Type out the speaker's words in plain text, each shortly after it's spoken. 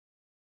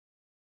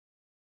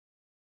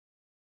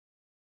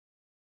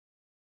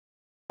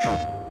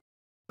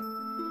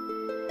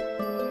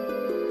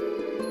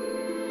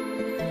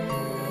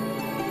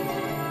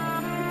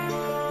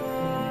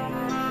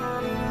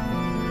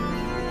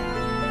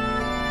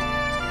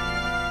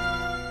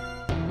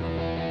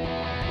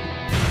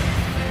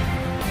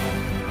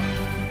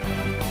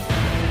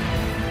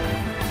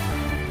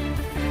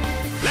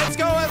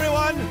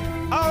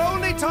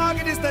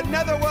the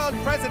Netherworld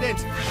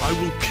president! I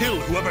will kill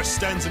whoever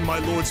stands in my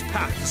lord's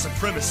path to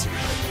supremacy.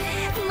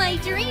 My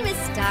dream is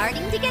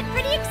starting to get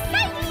pretty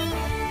exciting!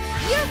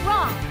 You're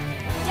wrong!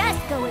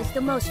 Disgaea is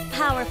the most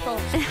powerful.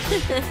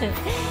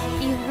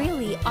 You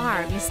really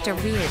are Mr.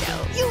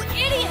 Weirdo. You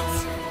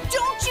idiots!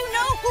 Don't you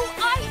know who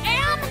I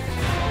am?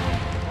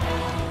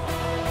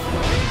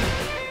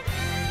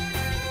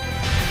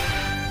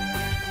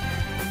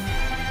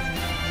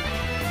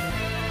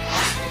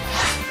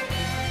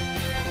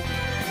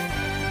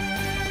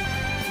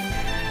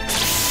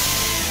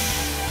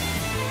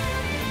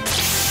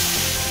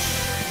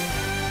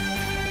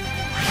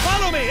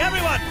 Follow me,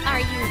 everyone! Are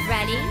you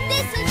ready?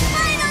 This is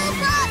Final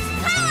Boss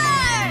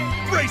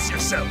Power! Brace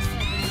yourself!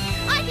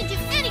 I can do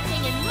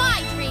anything in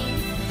my dream!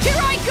 Here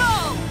I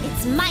go!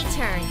 It's my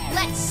turn.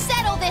 Let's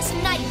settle this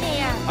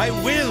nightmare! I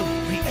will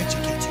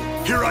re-educate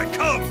you. Here I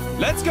come!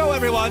 Let's go,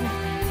 everyone!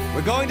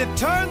 We're going to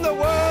turn the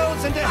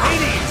worlds into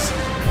Hades!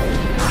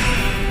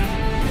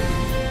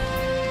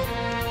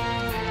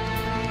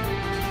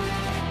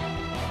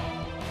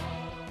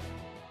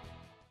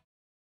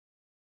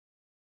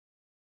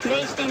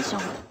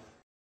 PlayStation